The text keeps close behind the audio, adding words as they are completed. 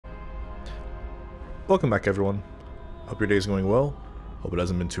Welcome back, everyone. Hope your day is going well. Hope it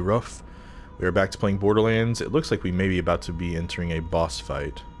hasn't been too rough. We are back to playing Borderlands. It looks like we may be about to be entering a boss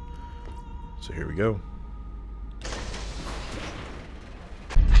fight. So here we go.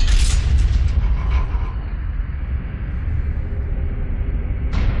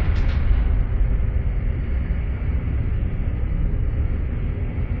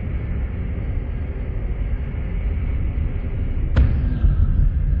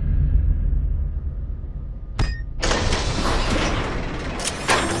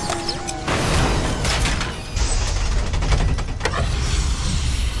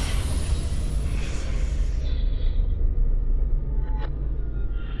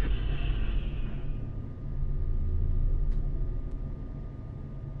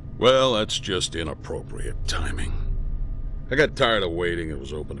 Well, that's just inappropriate timing. I got tired of waiting. It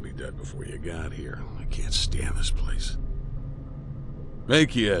was open to be dead before you got here. I can't stand this place.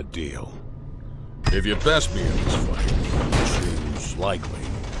 Make you a deal. If you best me in this fight, which seems likely,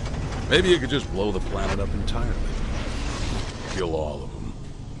 maybe you could just blow the planet up entirely. Kill all of them.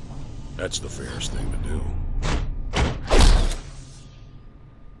 That's the fairest thing to do.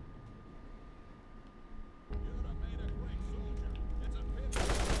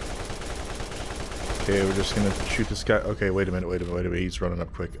 Okay, we're just gonna shoot this guy. Okay, wait a minute, he's running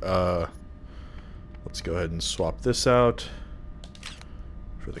up quick. Let's go ahead and swap this out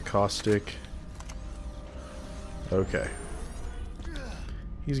for the caustic. Okay.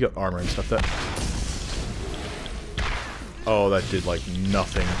 He's got armor and stuff. That... Oh, that did like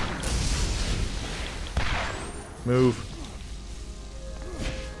nothing. Move.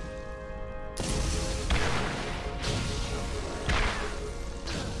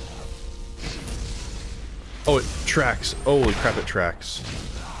 Oh, it tracks. Holy crap, it tracks.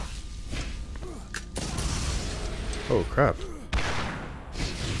 Oh, crap.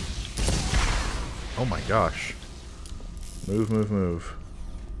 Oh my gosh. Move, move, move.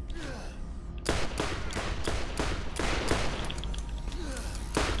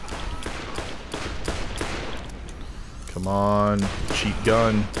 Come on, cheap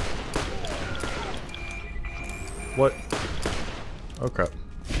gun. What? Oh, crap.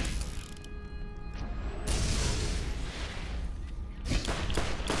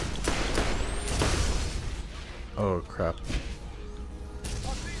 Oh crap.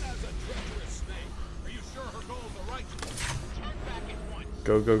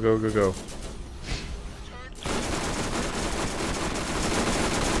 Go, go, go, go, go.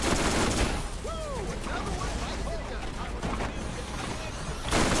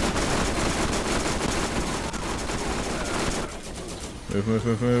 Move, move,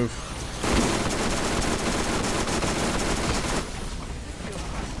 move, move.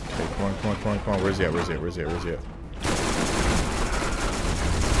 Okay, come on, come on, come on, come on. Where's he at? Where's he at? Where's he at? Where's he at?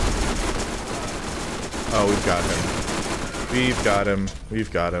 Oh, we've got him. We've got him.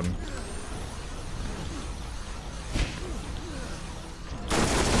 We've got him.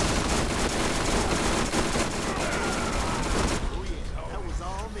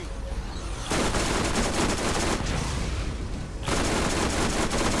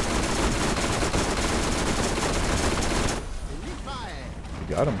 We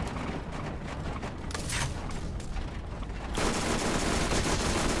got him.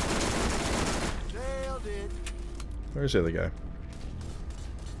 Where's the other guy?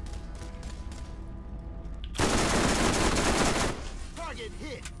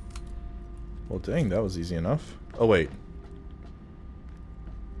 Well, dang, that was easy enough. Oh, wait.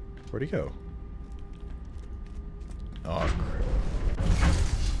 Where'd he go? Oh, crap.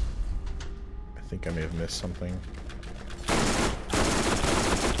 I think I may have missed something.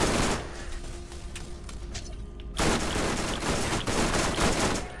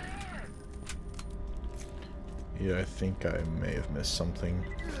 Yeah, I think I may have missed something.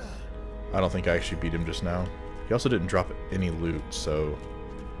 I don't think I actually beat him just now. He also didn't drop any loot, so...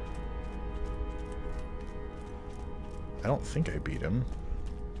 I don't think I beat him.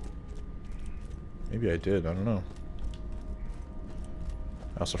 Maybe I did, I don't know.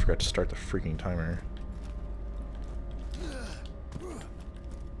 I also forgot to start the freaking timer.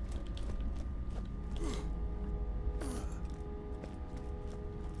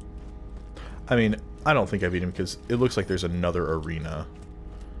 I mean, I don't think I beat him because it looks like there's another arena.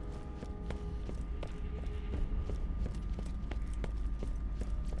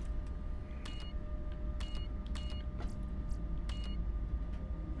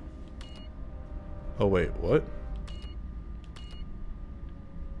 Oh wait, what?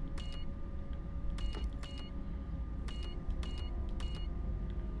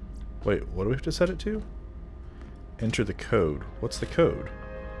 Wait, what do we have to set it to? Enter the code. What's the code?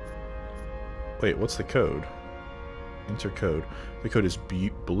 Wait, what's the code? Enter code. The code is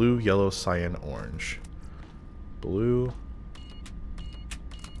blue, yellow, cyan, orange. Blue.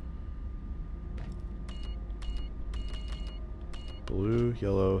 Blue,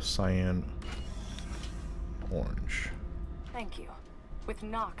 yellow, cyan, orange. Thank you. With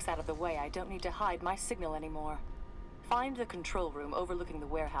Knox out of the way, I don't need to hide my signal anymore. Find the control room overlooking the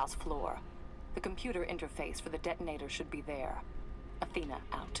warehouse floor. The computer interface for the detonator should be there. Athena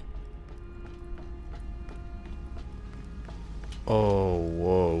out. Oh,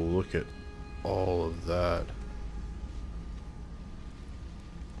 whoa, look at all of that.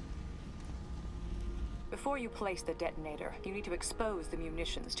 Before you place the detonator, you need to expose the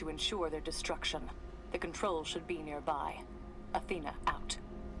munitions to ensure their destruction. The controls should be nearby. Athena out.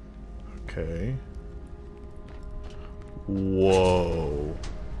 Okay. Whoa.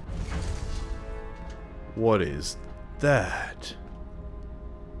 What is that?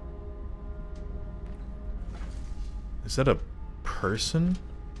 Is that a person?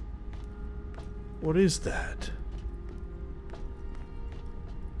 What is that?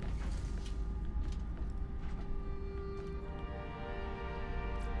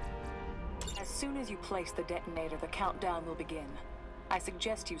 As soon as you place the detonator, the countdown will begin. I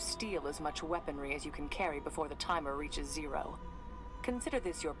suggest you steal as much weaponry as you can carry before the timer reaches 0. Consider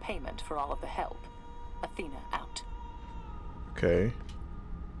this your payment for all of the help. Athena out. Okay.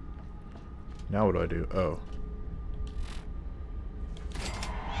 Now what do I do? Oh.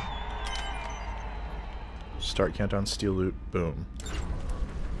 Start countdown, steal loot, boom.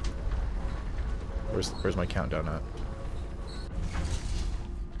 Where's my countdown at?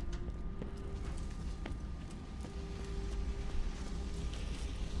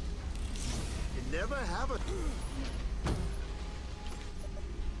 You never have a...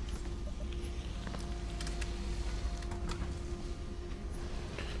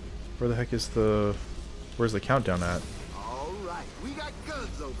 Where the heck is the... Where's the countdown at? All right, we got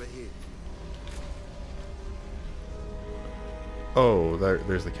guns over here. Oh,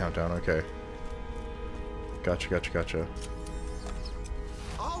 there's the countdown, okay. Gotcha, gotcha, gotcha.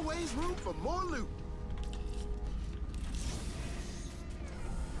 Always room for more loot.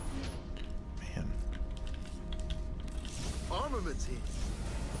 Man. Armaments here.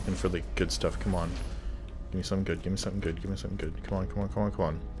 And for the good stuff, come on. Give me something good, give me something good, give me something good. Come on, come on, come on, come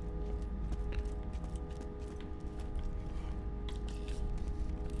on.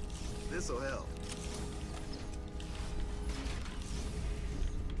 This'll help.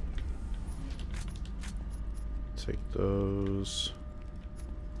 Take those.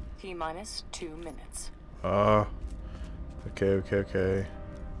 T-minus 2 minutes. Okay, okay, okay.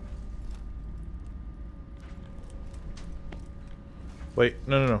 Wait,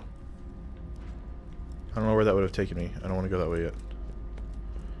 no, no, no. I don't know where that would have taken me. I don't want to go that way yet.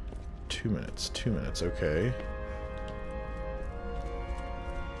 2 minutes, okay.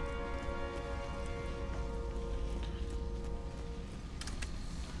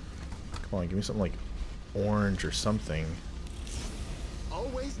 Come on, give me something like orange or something.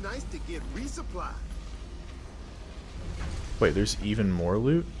 Always nice to get resupply. Wait, there's even more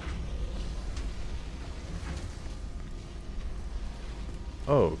loot?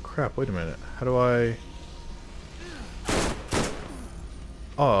 Oh, crap, wait a minute. How do I...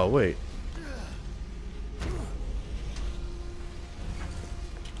 Oh, wait.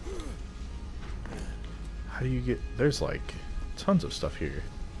 How do you get... There's, like, tons of stuff here.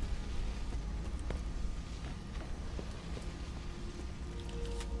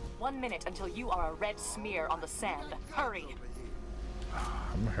 One minute until you are a red smear on the sand. Hurry!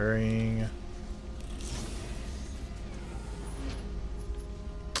 I'm hurrying.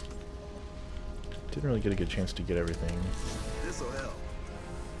 Didn't really get a good chance to get everything. This'll help.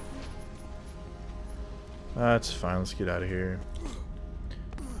 That's fine, let's get out of here.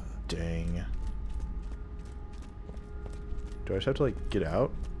 Dang. Do I just have to, like, get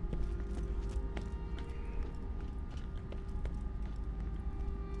out?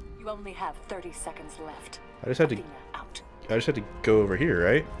 You only have 30 seconds left. I just had to... Athena out. I just had to go over here,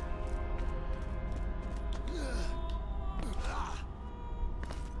 right?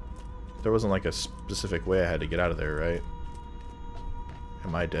 There wasn't like a specific way I had to get out of there, right?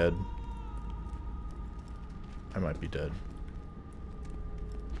 Am I dead? I might be dead.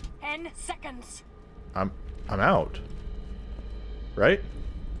 10 seconds. I'm out. Right?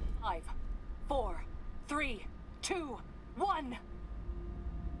 5, 4, 3, 2, 1.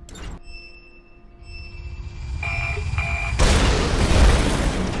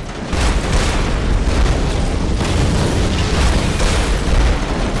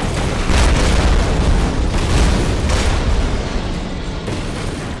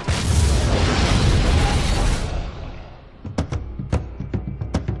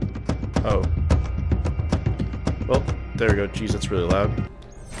 There we go. Jeez, that's really loud.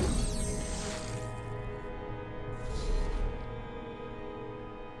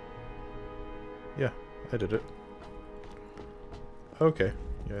 Yeah, I did it. Okay.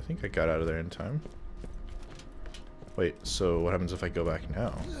 Yeah, I think I got out of there in time. Wait, so what happens if I go back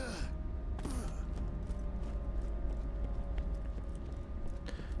now?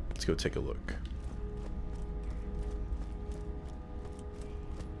 Let's go take a look.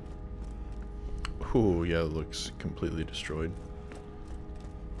 Ooh, yeah, it looks completely destroyed.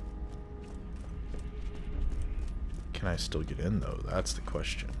 Can I still get in, though? That's the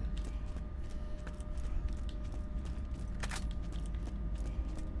question.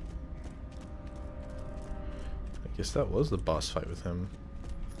 I guess that was the boss fight with him.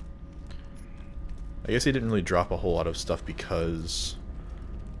 I guess he didn't really drop a whole lot of stuff because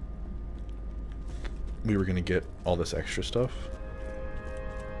we were gonna get all this extra stuff.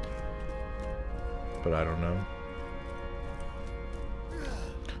 But I don't know.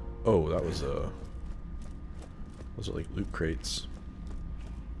 Oh, that was those are like loot crates.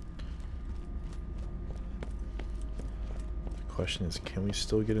 The question is, can we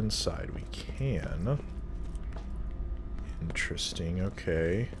still get inside? We can. Interesting,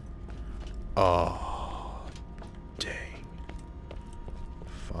 okay. Oh, dang.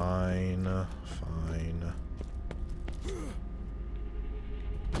 Fine, fine.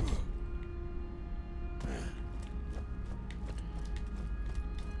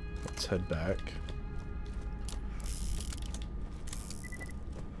 Let's head back.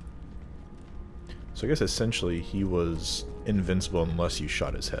 So I guess essentially he was invincible unless you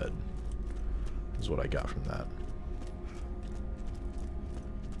shot his head, is what I got from that.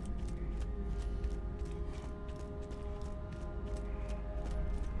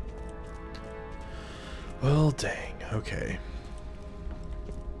 Well, dang, okay.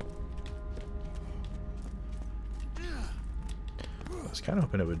 I was kind of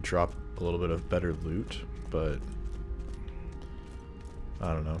hoping it would drop a little bit of better loot, but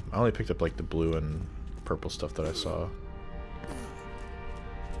I don't know. I only picked up like the blue and purple stuff that I saw.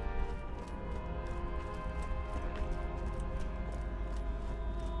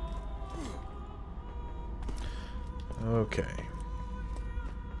 Okay.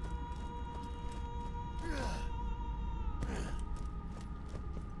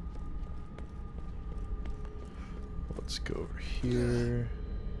 Let's go over here.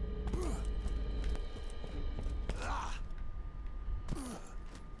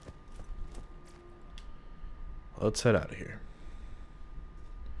 Let's head out of here.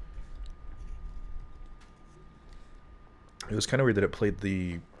 It was kind of weird that it played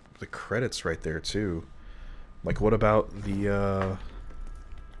the credits right there too. Like, what about the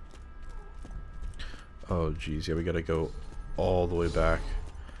oh geez, yeah, we gotta go all the way back.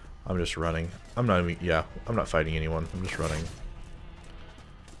 I'm just running. I'm not even, yeah, I'm not fighting anyone. I'm just running.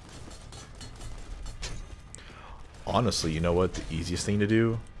 Honestly, you know what? The easiest thing to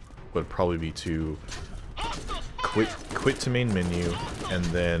do would probably be to quit to main menu and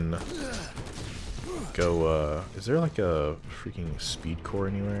then go, is there like a freaking speed core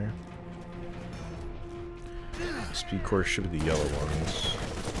anywhere? Speed core should be the yellow ones.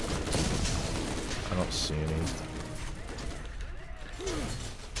 I don't see any.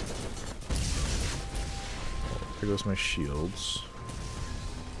 There goes my shields.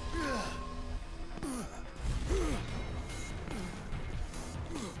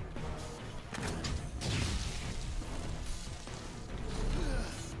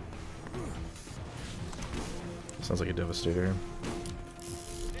 Sounds like a devastator.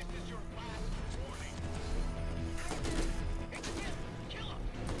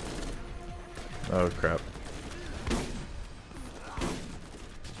 Oh crap.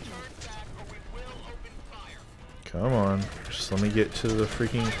 Come on, just let me get to the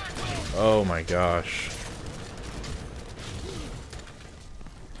freaking... Oh my gosh.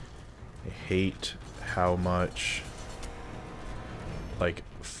 I hate how much, like,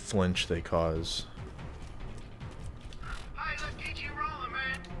 flinch they cause. Hey, let's get you rolling,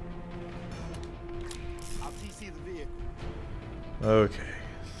 man. I'll TC the vehicle. Okay,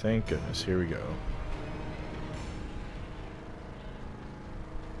 thank goodness, here we go.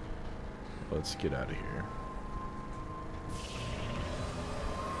 Let's get out of here.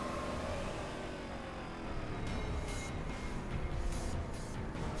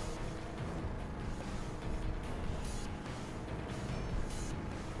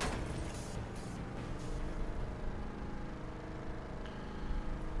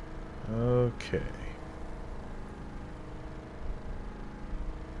 Okay.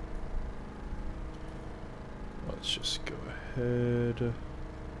 Let's just go ahead.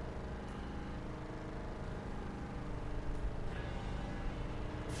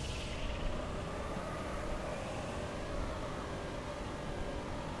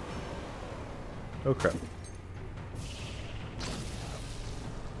 Oh crap.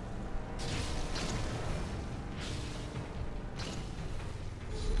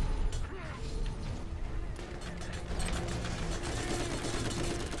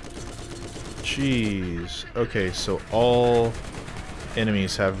 Jeez. Okay, so all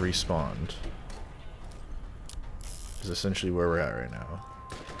enemies have respawned. Is essentially where we're at right now.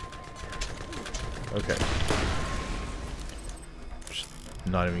 Okay. Just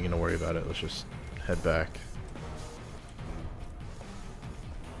not even gonna worry about it. Let's just head back.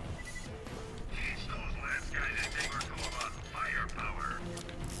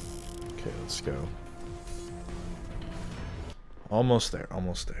 Okay, let's go. Almost there,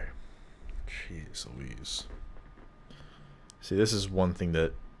 almost there. Jeez Louise. See, this is one thing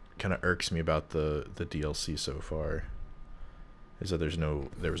that kind of irks me about the DLC so far, is that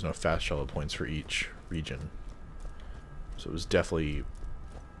there was no fast travel points for each region. So it was definitely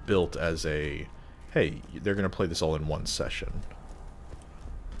built as a, hey, they're gonna play this all in one session,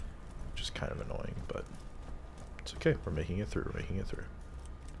 which is kind of annoying, but it's okay. We're making it through. We're making it through.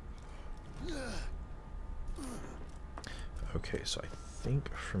 Okay, so I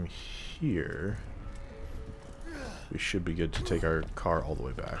think from here we should be good to take our car all the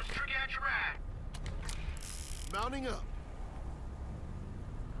way back. Mounting up.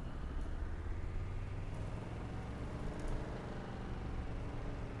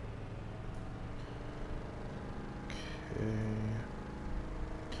 Okay.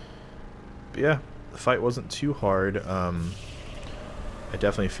 But yeah, the fight wasn't too hard. I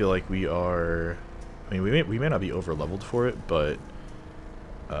definitely feel like we are. I mean, we may not be over leveled for it, but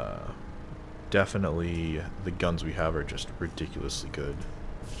definitely the guns we have are just ridiculously good.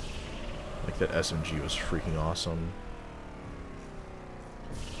 Like that SMG was freaking awesome.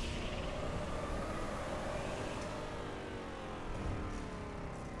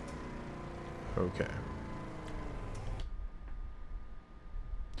 Okay.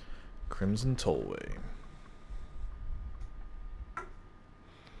 Crimson Tollway.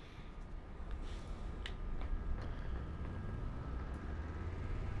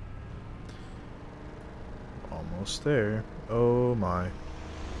 Almost there. Oh my. I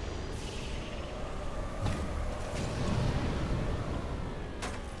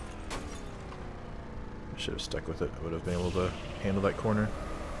should have stuck with it. I would have been able to handle that corner.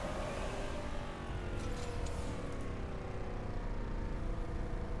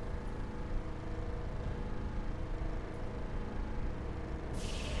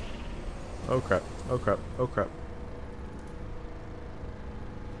 Oh crap. Oh crap. Oh crap.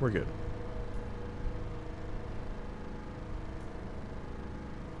 We're good.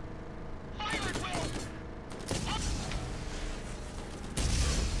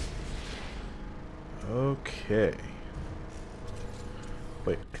 Okay.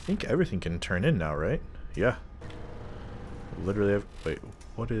 Wait, I think everything can turn in now, right? Yeah. Literally, wait,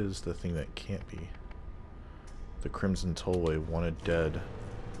 what is the thing that can't be? The Crimson Tollway, wanted dead.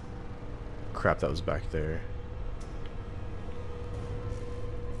 Crap, that was back there.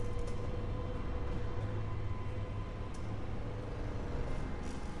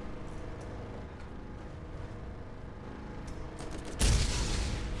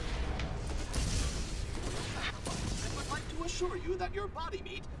 Assure you that your body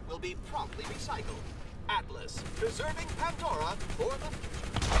meat will be promptly recycled. Atlas, preserving Pandora for the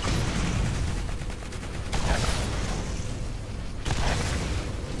future.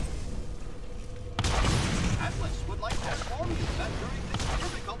 Atlas would like to inform you that during this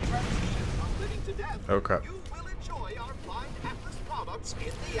difficult transition from living to death, you will enjoy our fine Atlas products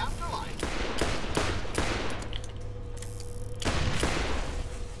in the afterlife.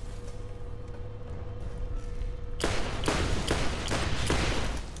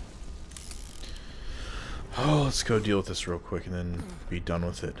 Oh, let's go deal with this real quick and then be done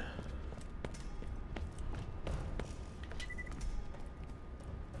with it.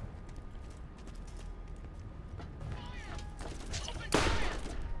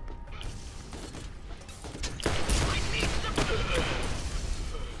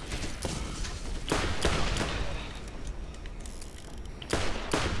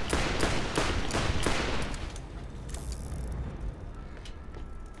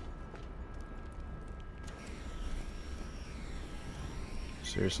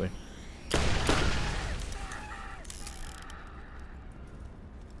 Seriously.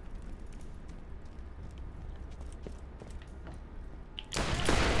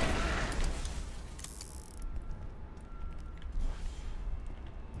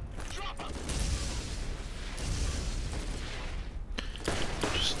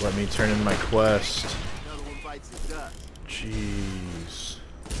 Just let me turn in my quest. Another one bites the dust. Jeez.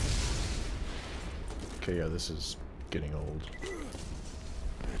 Okay, yeah, this is getting old.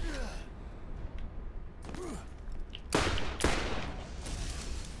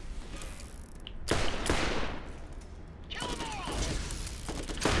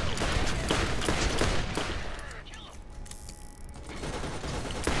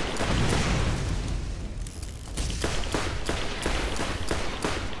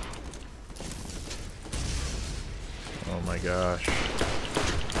 Oh my gosh.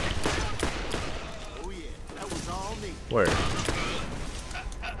 Oh yeah, that was all me. Where?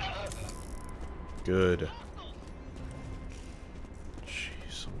 Good.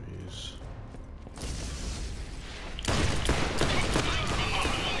 Jeez Louise.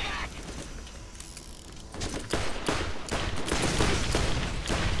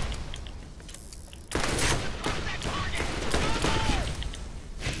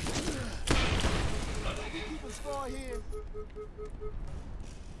 Keep a score here.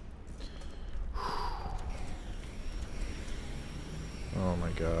 Oh my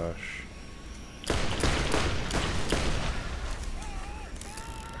gosh.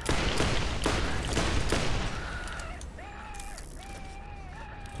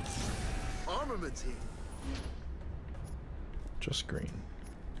 Armaments here. Just green.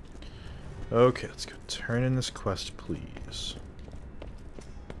 Okay, let's go turn in this quest, please.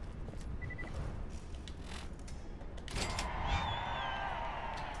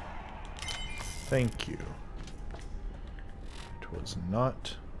 Thank you. It was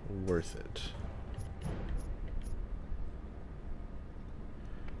not worth it.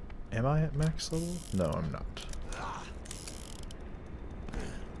 Am I at max level? No, I'm not.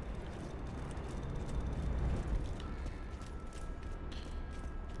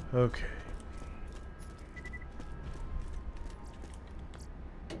 Okay.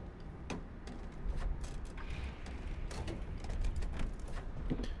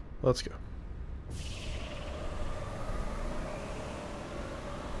 Let's go.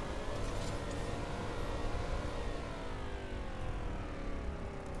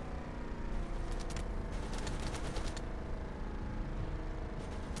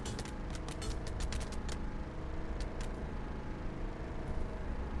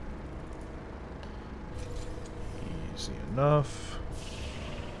 Easy enough.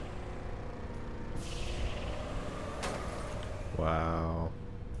 Wow.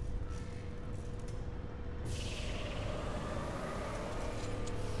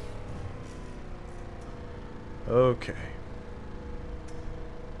 Okay.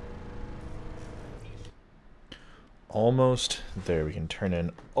 Almost there. We can turn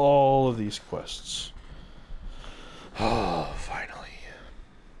in all of these quests. Oh, finally.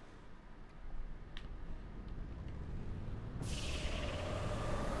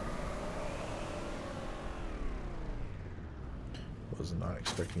 Was not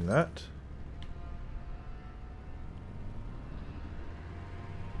expecting that.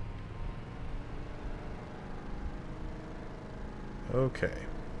 Okay.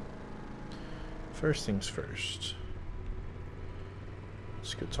 First things first.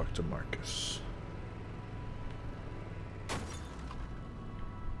 Let's go talk to Marcus.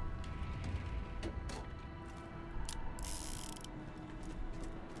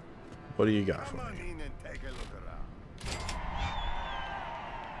 What do you got for Come on me? in and take a look around.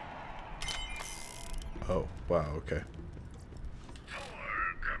 Oh, wow, okay.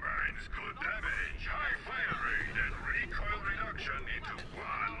 Combines good damage, high fire rate, and recoil reduction into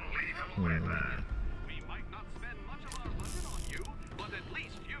one lethal weapon. We might not spend much of our budget on you, but at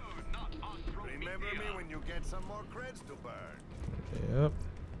least you're not on Remember me when you get some more creds to burn. Yep.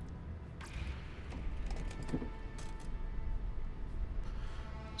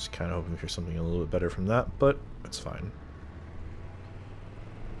 Just kind of hoping for something a little bit better from that, but it's fine.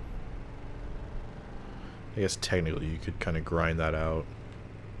 I guess technically you could kind of grind that out.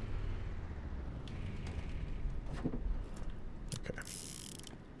 Okay.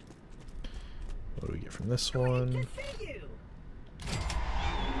 What do we get from this one?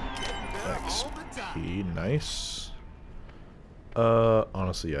 XP, nice.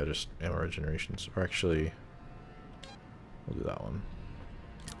 Honestly, yeah, just ammo regenerations. Or actually, we'll do that one.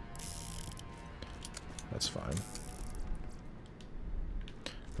 That's fine.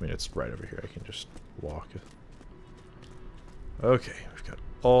 I mean, it's right over here. I can just walk. Okay, we've got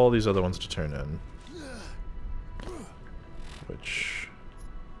all these other ones to turn in. Which...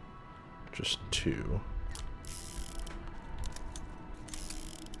 just 2.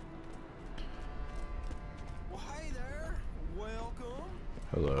 Well, hey there. Welcome.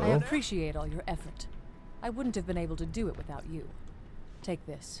 Hello. I appreciate all your effort. I wouldn't have been able to do it without you. Take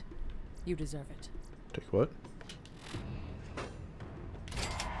this. You deserve it. Take what?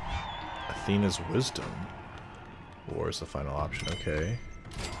 Athena's wisdom. War is the final option. Okay.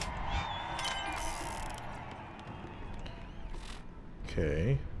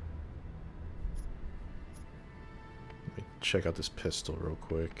 Okay. Let me check out this pistol real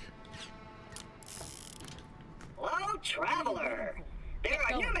quick. Hello, traveler. There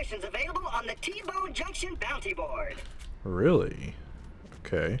are new missions available on the T-Bone Junction bounty board. Really?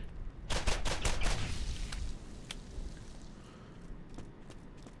 Okay.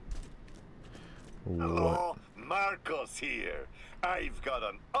 Hello, Marcos here. I've got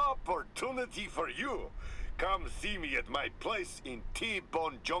an opportunity for you. Come see me at my place in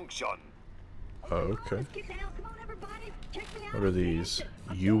T-Bone Junction. Oh, okay. What are these?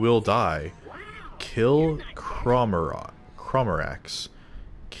 You will die. Kill Cromerax.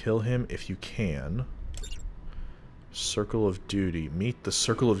 Kill him if you can. Circle of Duty. Meet the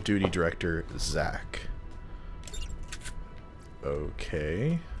Circle of Duty director, Zach.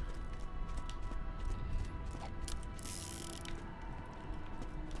 Okay.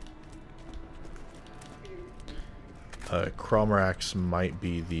 Cromerax might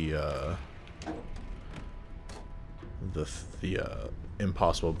be the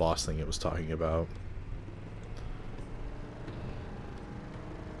impossible boss thing it was talking about.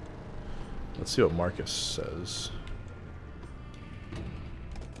 Let's see what Marcus says.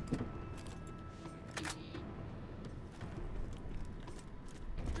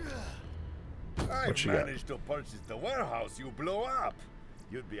 I managed to purchase the warehouse you blew up.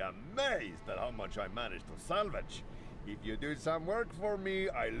 You'd be amazed at how much I managed to salvage. If you do some work for me,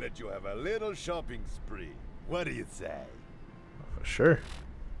 I'll let you have a little shopping spree. What do you say? Sure.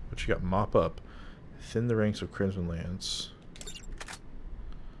 What you got? Mop up. Thin the ranks of Crimson Lance.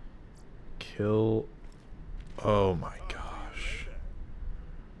 Kill... Oh my gosh.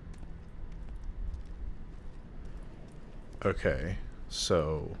 Okay.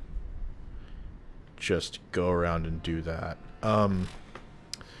 So... just go around and do that. I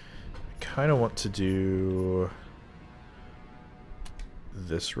kind of want to do...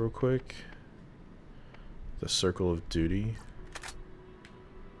 this real quick. The Circle of Duty.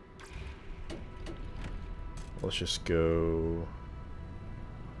 Let's just go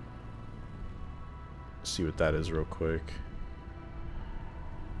see what that is real quick.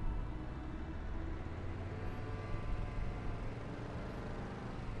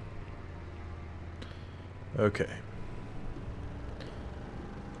 Okay.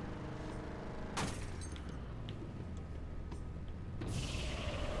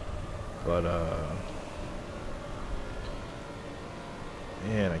 But,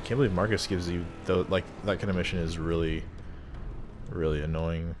 man, I can't believe Marcus gives you, though, like, that kind of mission is really, really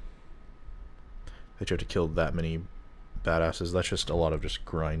annoying. That you have to kill that many badasses. That's just a lot of just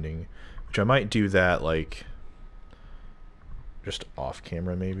grinding. Which I might do that, like, just off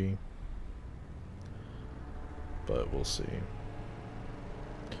camera, maybe. But we'll see.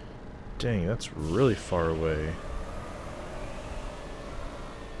 Dang, that's really far away.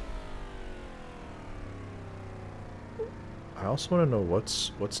 I also want to know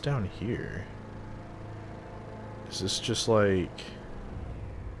what's down here. Is this just like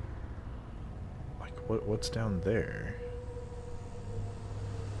what's down there?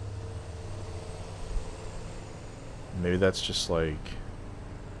 Maybe that's just like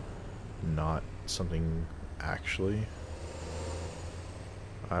not something actually.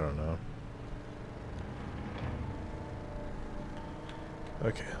 I don't know.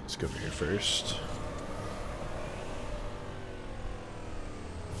 Okay, let's go over here first.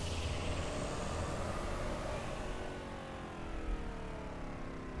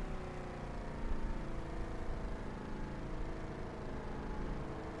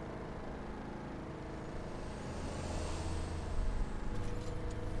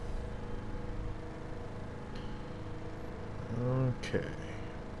 Okay.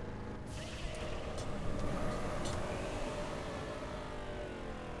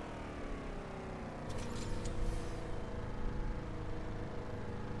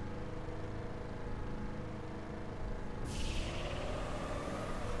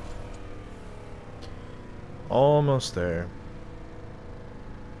 Almost there.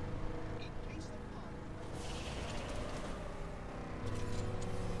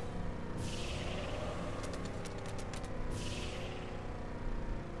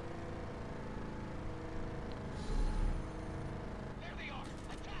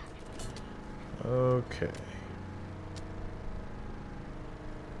 Okay.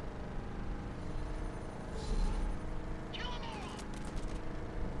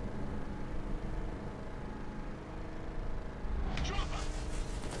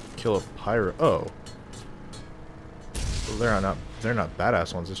 Kill a pirate. Oh. Well, they're not They're not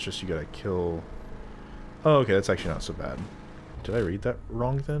badass ones, it's just you gotta kill... Oh, okay, that's actually not so bad. Did I read that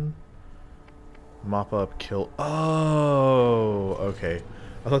wrong then? Mop up, kill... Oh, okay.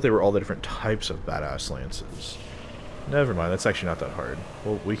 I thought they were all the different types of badass lances. Never mind, that's actually not that hard.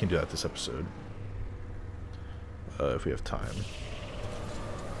 Well, we can do that this episode. If we have time.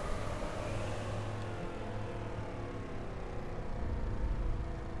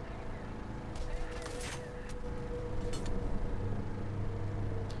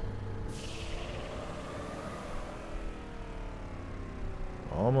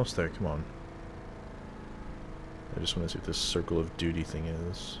 Almost there, come on. I just want to see what this circle of duty thing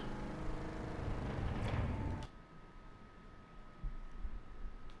is.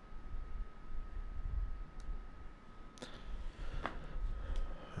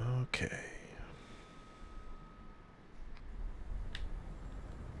 Okay.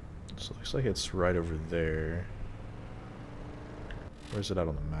 So it looks like it's right over there. Where's it at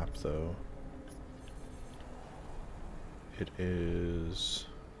on the map, though? It is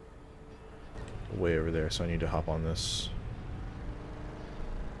way over there, so I need to hop on this.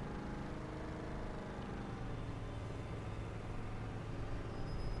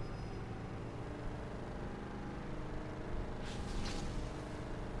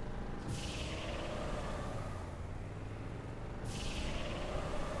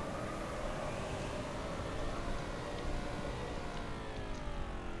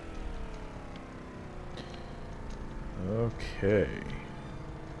 Okay.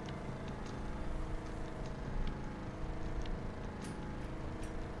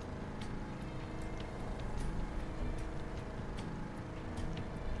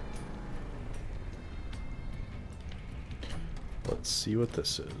 Let's see what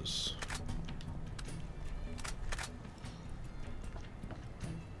this is.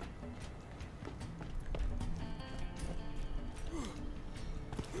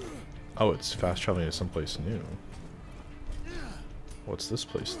 Oh, it's fast traveling to someplace new. What's this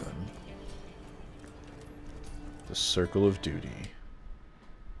place then? The Circle of Duty.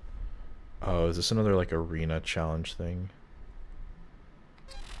 Oh, is this another like arena challenge thing?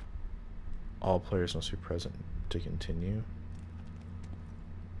 All players must be present to continue.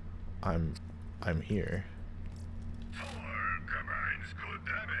 I'm here.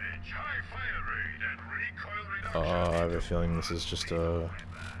 Oh, I have a feeling this is just a...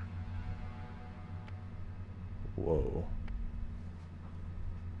 Whoa.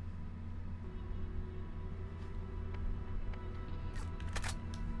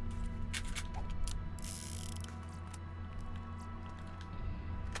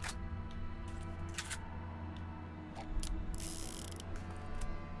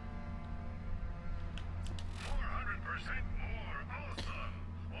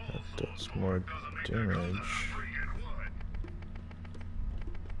 Does more damage.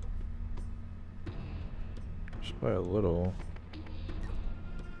 Just by a little.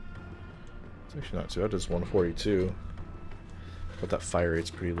 It's actually not too bad. It does 142. But that fire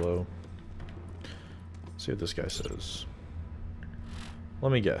rate's pretty low. Let's see what this guy says.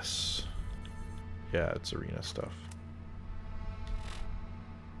 Let me guess. Yeah, it's arena stuff.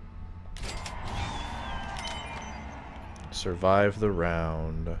 Survive the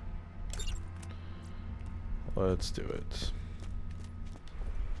round. Let's do it.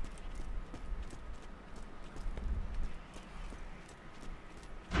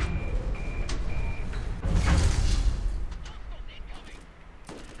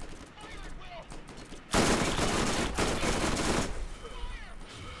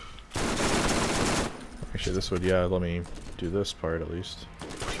 Actually, this would, yeah, let me do this part at least.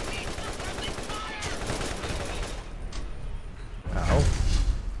 Ow.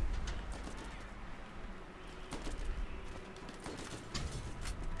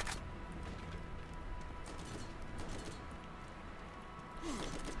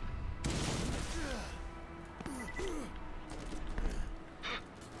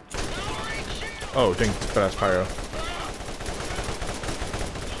 Oh, dang, fast pyro.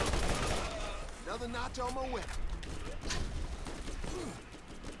 Another notch on my whip.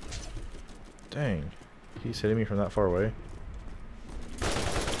 Dang. He's hitting me from that far away.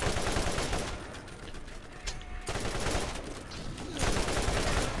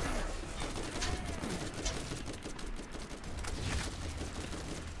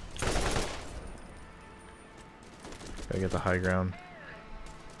 Gotta get the high ground.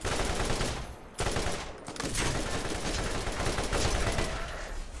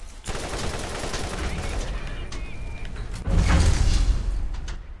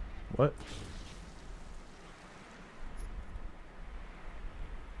 What?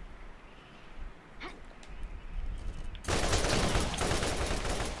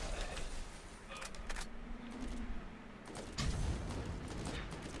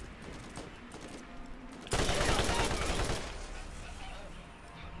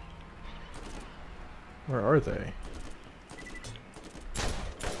 Where are they?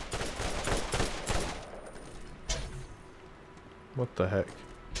 What the heck?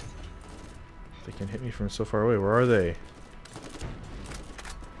 They can hit me from so far away. Where are they?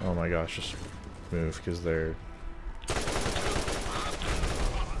 Oh my gosh, just move because they're...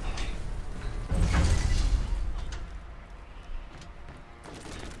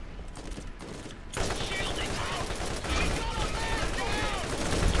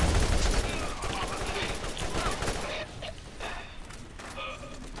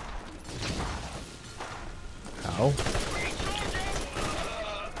 How?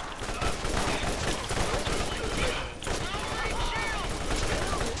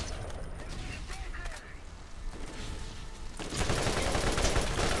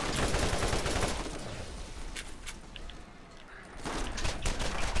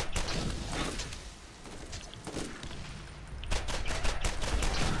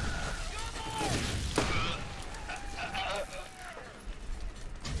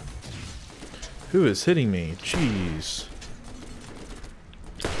 Who is hitting me? Jeez.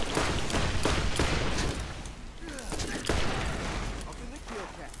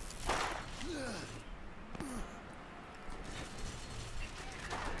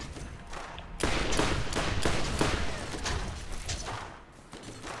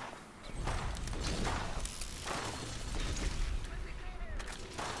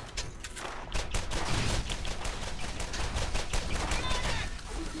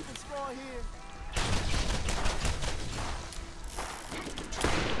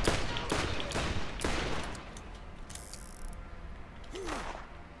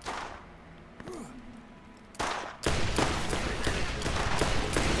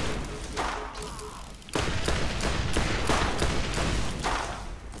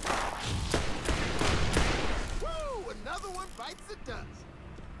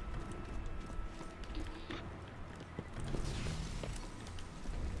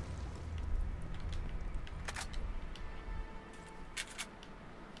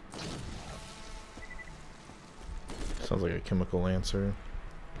 Sounds like a chemical lancer.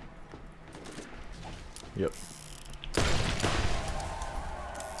 Yep.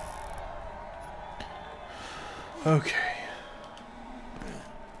 Okay.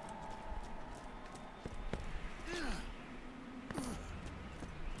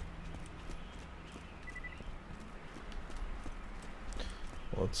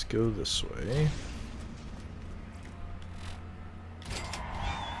 Let's go this way.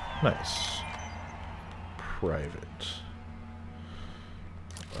 Nice. Private.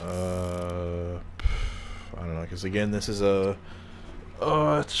 I don't know, because again, this is a...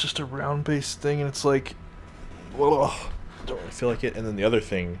 it's just a round-based thing, and it's like... Ugh, don't really feel like it. And then the other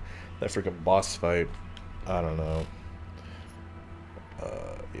thing, that freaking boss fight, I don't know.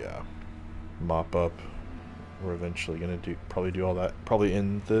 Yeah. Mop up. We're eventually gonna probably do all that. Probably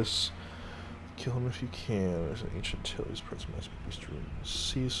end this. Kill him if you can. There's an ancient tale. His presence must be destroyed.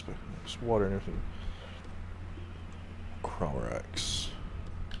 Sea, specs, water, and everything. Cromax.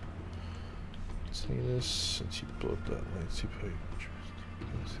 See this? Since you blew up that light, see how you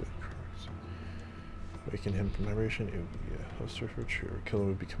waken him from vibration. It would be a host for true. Kill him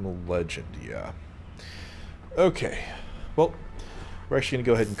would become a legend. Yeah. Okay. Well, we're actually going to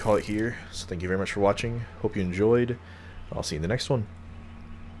go ahead and call it here. So thank you very much for watching. Hope you enjoyed. I'll see you in the next one.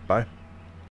 Bye.